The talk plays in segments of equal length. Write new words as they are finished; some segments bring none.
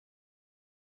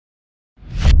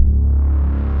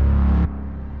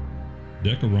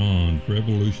Dekoron's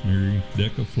revolutionary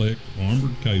Dekaflex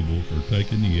armored cables are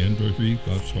taking the industry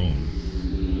by storm.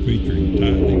 Featuring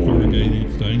tightly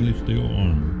corrugated stainless steel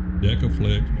armor,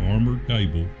 Dekaflex armored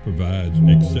cable provides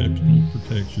exceptional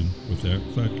protection without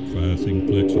sacrificing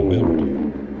flexibility.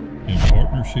 In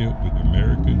partnership with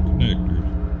American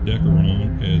Connectors,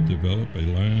 Dekoron has developed a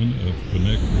line of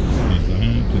connectors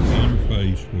designed to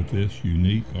interface with this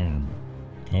unique armor.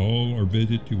 Call or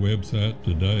visit the website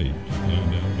today to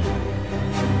find out more.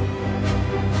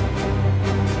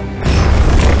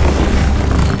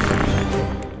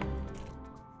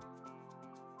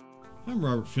 I'm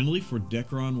Robert Findley for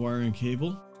Dekoron Wire and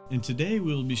Cable, and today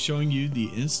we will be showing you the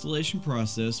installation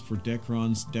process for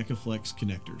Dekoron's Dekaflex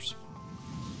connectors.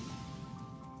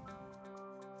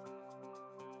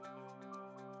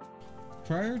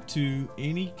 Prior to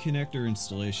any connector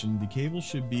installation, the cable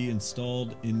should be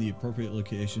installed in the appropriate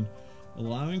location,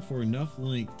 allowing for enough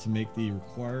length to make the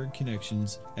required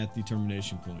connections at the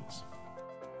termination points.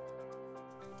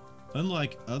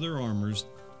 Unlike other armors,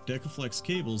 Dekaflex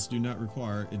cables do not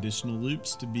require additional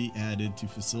loops to be added to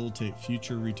facilitate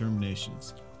future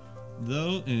reterminations,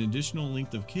 though an additional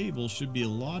length of cable should be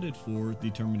allotted for the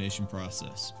termination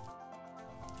process.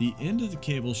 The end of the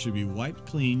cable should be wiped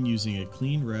clean using a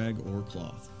clean rag or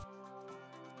cloth.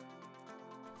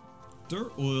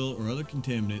 Dirt, oil, or other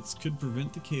contaminants could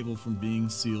prevent the cable from being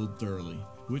sealed thoroughly,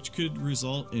 which could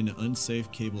result in an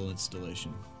unsafe cable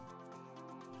installation.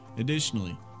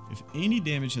 Additionally, if any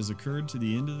damage has occurred to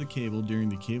the end of the cable during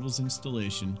the cable's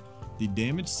installation, the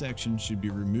damaged section should be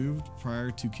removed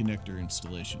prior to connector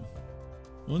installation.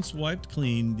 Once wiped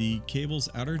clean, the cable's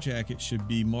outer jacket should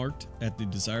be marked at the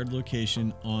desired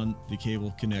location on the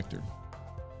cable connector.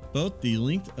 Both the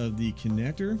length of the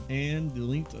connector and the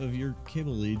length of your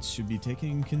cable leads should be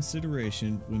taken in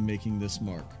consideration when making this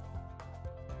mark.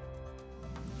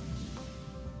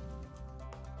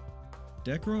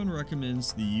 Dekoron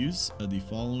recommends the use of the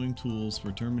following tools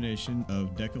for termination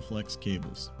of Dekaflex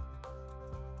cables: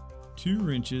 2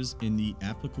 wrenches in the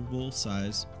applicable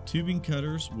size, tubing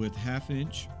cutters with 1/2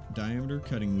 inch diameter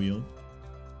cutting wheel,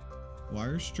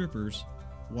 wire strippers,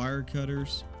 wire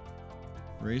cutters,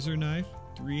 razor knife,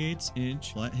 3/8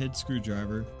 inch flathead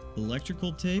screwdriver,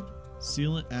 electrical tape,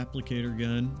 sealant applicator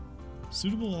gun.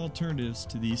 Suitable alternatives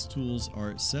to these tools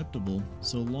are acceptable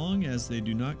so long as they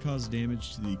do not cause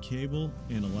damage to the cable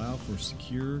and allow for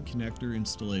secure connector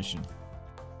installation.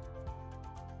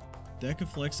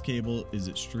 Dekaflex cable is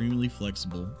extremely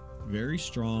flexible, very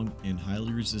strong, and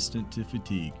highly resistant to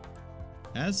fatigue.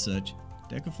 As such,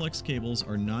 Dekaflex cables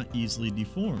are not easily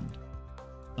deformed.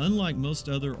 Unlike most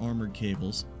other armored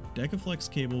cables, Dekaflex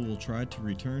cable will try to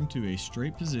return to a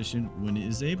straight position when it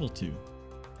is able to.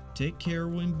 Take care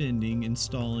when bending,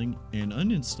 installing, and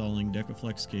uninstalling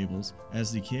Dekaflex cables,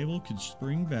 as the cable could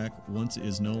spring back once it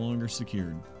is no longer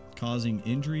secured, causing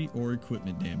injury or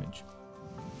equipment damage.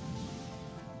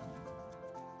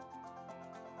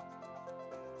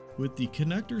 With the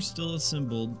connector still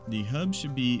assembled, the hub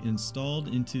should be installed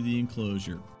into the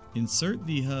enclosure. Insert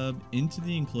the hub into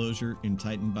the enclosure and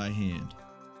tighten by hand.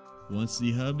 Once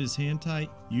the hub is hand tight,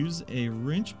 use a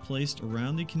wrench placed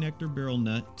around the connector barrel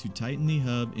nut to tighten the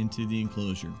hub into the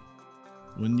enclosure.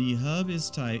 When the hub is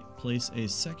tight, place a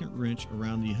second wrench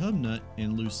around the hub nut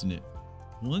and loosen it.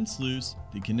 Once loose,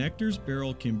 the connector's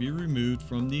barrel can be removed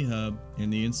from the hub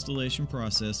and the installation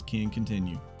process can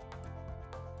continue.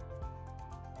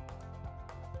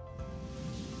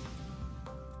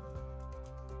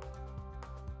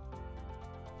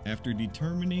 After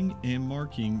determining and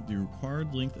marking the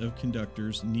required length of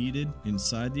conductors needed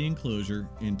inside the enclosure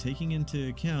and taking into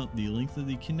account the length of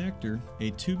the connector,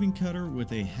 a tubing cutter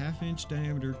with a 1/2 inch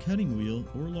diameter cutting wheel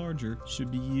or larger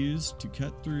should be used to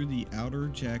cut through the outer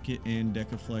jacket and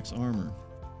Dekaflex armor.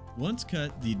 Once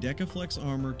cut, the Dekaflex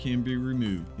armor can be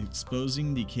removed,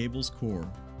 exposing the cable's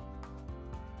core.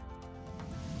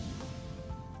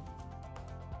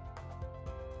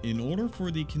 In order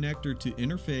for the connector to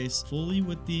interface fully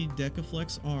with the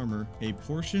Dekaflex armor, a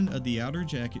portion of the outer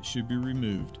jacket should be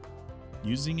removed.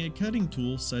 Using a cutting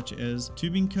tool such as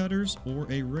tubing cutters or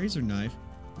a razor knife,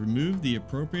 remove the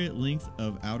appropriate length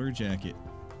of outer jacket.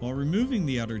 While removing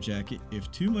the outer jacket,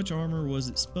 if too much armor was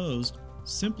exposed,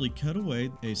 simply cut away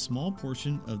a small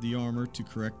portion of the armor to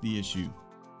correct the issue.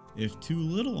 If too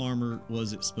little armor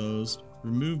was exposed,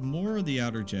 remove more of the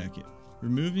outer jacket.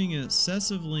 Removing an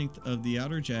excessive length of the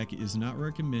outer jacket is not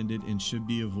recommended and should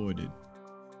be avoided.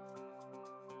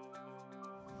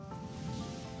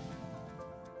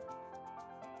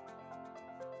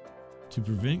 To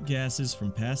prevent gases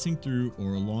from passing through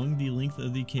or along the length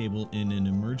of the cable in an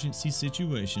emergency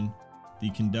situation, the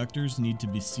conductors need to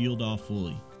be sealed off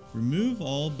fully. Remove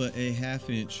all but a ½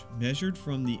 inch, measured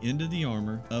from the end of the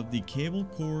armor, of the cable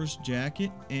core's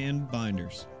jacket and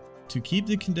binders. To keep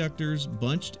the conductors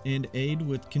bunched and aid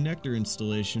with connector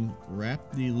installation,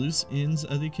 wrap the loose ends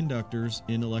of the conductors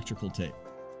in electrical tape.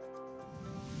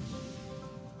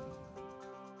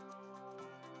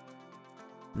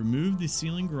 Remove the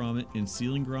sealing grommet and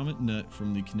sealing grommet nut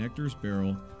from the connector's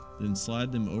barrel, then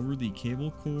slide them over the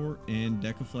cable core and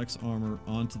Dekaflex armor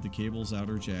onto the cable's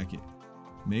outer jacket.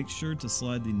 Make sure to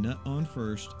slide the nut on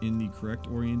first in the correct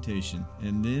orientation,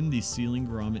 and then the sealing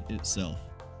grommet itself.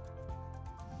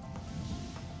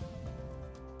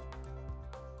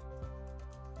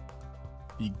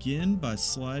 Begin by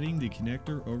sliding the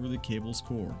connector over the cable's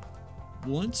core.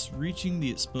 Once reaching the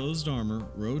exposed armor,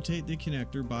 rotate the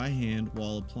connector by hand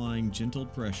while applying gentle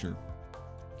pressure.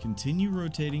 Continue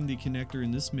rotating the connector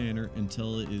in this manner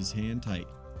until it is hand tight.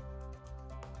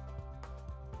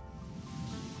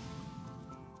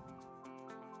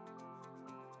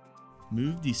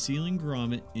 Move the sealing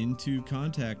grommet into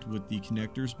contact with the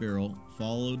connector's barrel,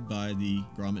 followed by the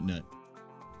grommet nut.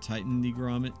 Tighten the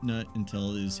grommet nut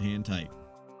until it is hand tight.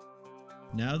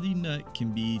 Now the nut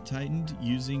can be tightened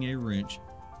using a wrench.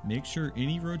 Make sure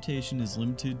any rotation is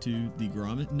limited to the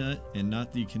grommet nut and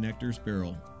not the connector's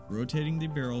barrel. Rotating the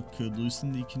barrel could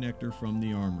loosen the connector from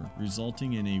the armor,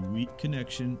 resulting in a weak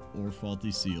connection or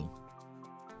faulty seal.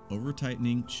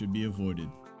 Over-tightening should be avoided.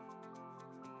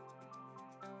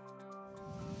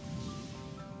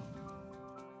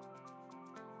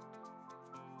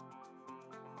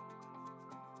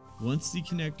 Once the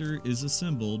connector is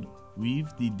assembled, weave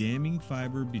the damming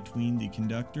fiber between the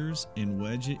conductors and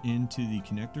wedge it into the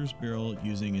connector's barrel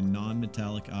using a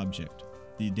non-metallic object.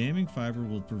 The damming fiber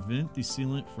will prevent the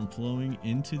sealant from flowing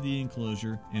into the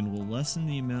enclosure and will lessen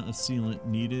the amount of sealant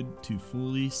needed to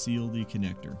fully seal the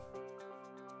connector.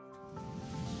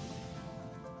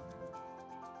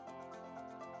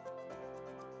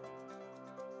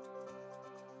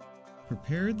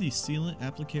 Prepare the sealant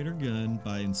applicator gun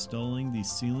by installing the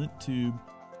sealant tube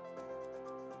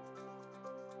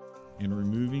and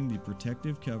removing the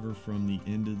protective cover from the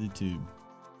end of the tube.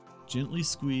 Gently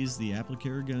squeeze the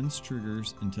applicator gun's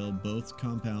triggers until both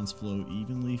compounds flow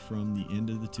evenly from the end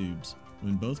of the tubes.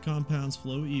 When both compounds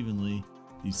flow evenly,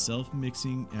 the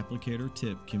self-mixing applicator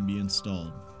tip can be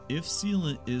installed. If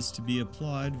sealant is to be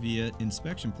applied via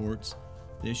inspection ports,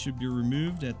 they should be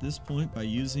removed at this point by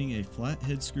using a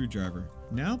flathead screwdriver.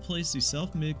 Now place the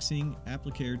self-mixing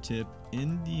applicator tip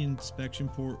in the inspection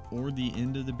port or the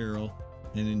end of the barrel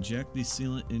and inject the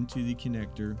sealant into the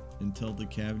connector until the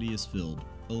cavity is filled.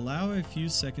 Allow a few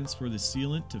seconds for the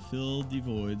sealant to fill the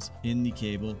voids in the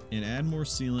cable and add more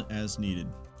sealant as needed.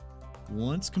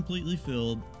 Once completely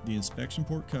filled, the inspection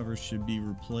port covers should be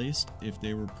replaced if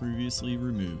they were previously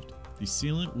removed. The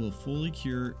sealant will fully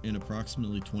cure in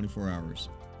approximately 24 hours.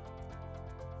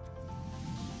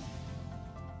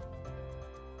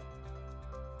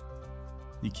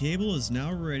 The cable is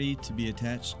now ready to be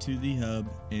attached to the hub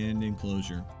and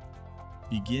enclosure.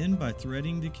 Begin by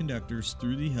threading the conductors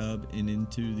through the hub and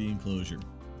into the enclosure.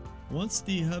 Once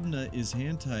the hub nut is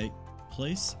hand tight,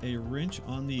 place a wrench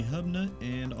on the hub nut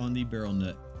and on the barrel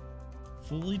nut.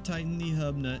 Fully tighten the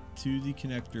hub nut to the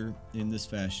connector in this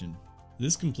fashion.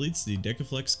 This completes the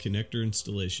Dekaflex connector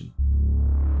installation.